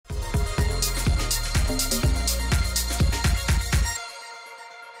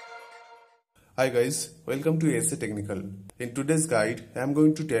Hi guys, welcome to SA Technical. In today's guide, I am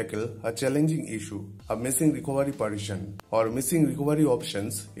going to tackle a challenging issue, a missing recovery partition or missing recovery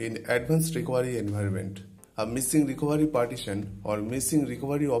options in advanced recovery environment. A missing recovery partition or missing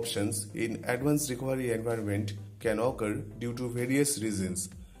recovery options in advanced recovery environment can occur due to various reasons.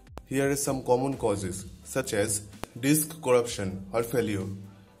 Here are some common causes such as disk corruption or failure,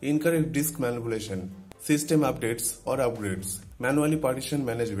 incorrect disk manipulation, system updates or upgrades, manually partition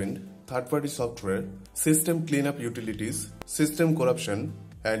management, third-party software, system cleanup utilities, system corruption,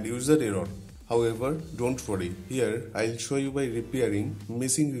 and user error. However, don't worry, here I'll show you by repairing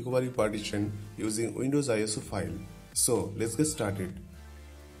missing recovery partition using Windows ISO file. So let's get started.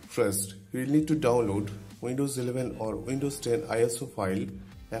 First, you'll need to download Windows 11 or Windows 10 ISO file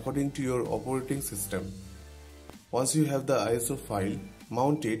according to your operating system. Once you have the ISO file,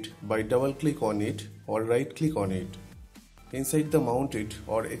 mount it by double-click on it or right-click on it. Inside the mounted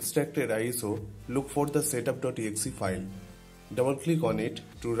or extracted ISO, look for the setup.exe file. Double-click on it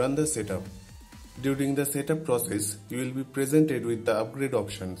to run the setup. During the setup process, you will be presented with the upgrade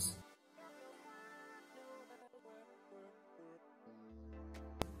options.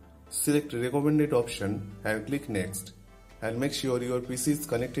 Select recommended option and click next, and make sure your PC is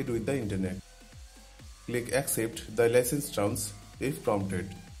connected with the internet. Click accept the license terms if prompted.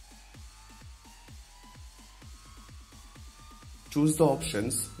 Choose the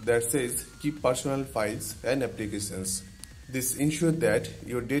options that says keep personal files and applications. This ensures that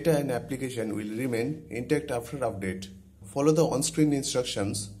your data and application will remain intact after update. Follow the on-screen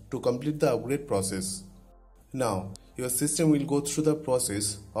instructions to complete the upgrade process. Now, your system will go through the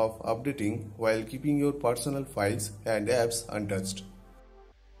process of updating while keeping your personal files and apps untouched.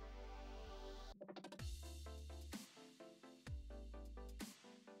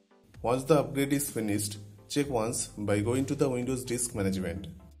 Once the upgrade is finished, check once by going to the Windows Disk Management.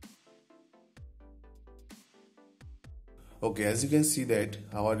 Okay, as you can see that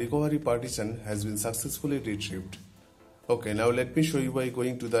our recovery partition has been successfully retrieved. Okay, now let me show you by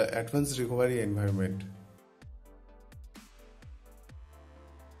going to the Advanced Recovery environment.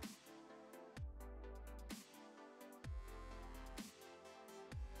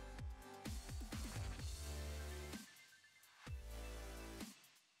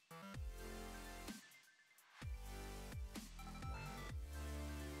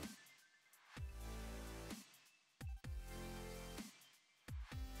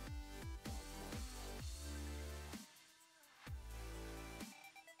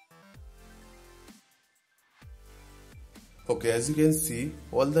 Okay, as you can see,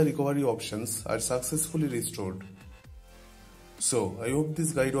 all the recovery options are successfully restored. So, I hope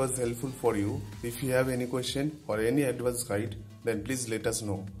this guide was helpful for you. If you have any question or any advanced guide, then please let us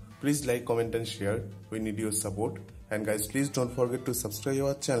know. Please like, comment and share. We need your support. And guys, please don't forget to subscribe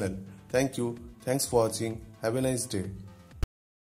our channel. Thank you. Thanks for watching. Have a nice day.